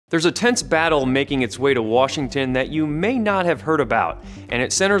There's a tense battle making its way to Washington that you may not have heard about, and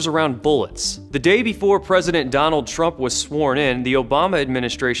it centers around bullets. The day before President Donald Trump was sworn in, the Obama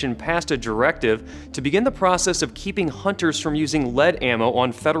administration passed a directive to begin the process of keeping hunters from using lead ammo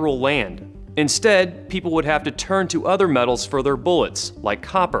on federal land. Instead, people would have to turn to other metals for their bullets, like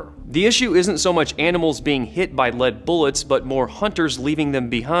copper. The issue isn't so much animals being hit by lead bullets, but more hunters leaving them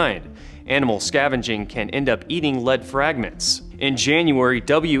behind. Animal scavenging can end up eating lead fragments. In January,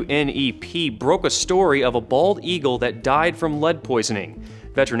 WNEP broke a story of a bald eagle that died from lead poisoning.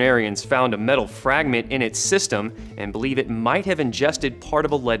 Veterinarians found a metal fragment in its system and believe it might have ingested part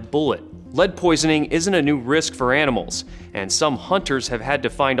of a lead bullet. Lead poisoning isn't a new risk for animals, and some hunters have had to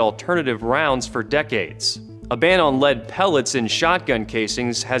find alternative rounds for decades. A ban on lead pellets in shotgun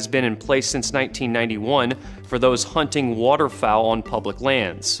casings has been in place since 1991 for those hunting waterfowl on public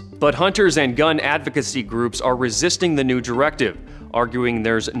lands. But hunters and gun advocacy groups are resisting the new directive, arguing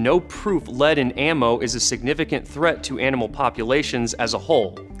there's no proof lead in ammo is a significant threat to animal populations as a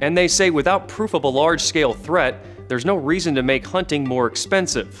whole. And they say without proof of a large-scale threat, there's no reason to make hunting more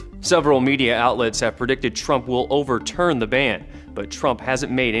expensive. Several media outlets have predicted Trump will overturn the ban, but Trump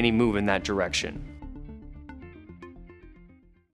hasn't made any move in that direction.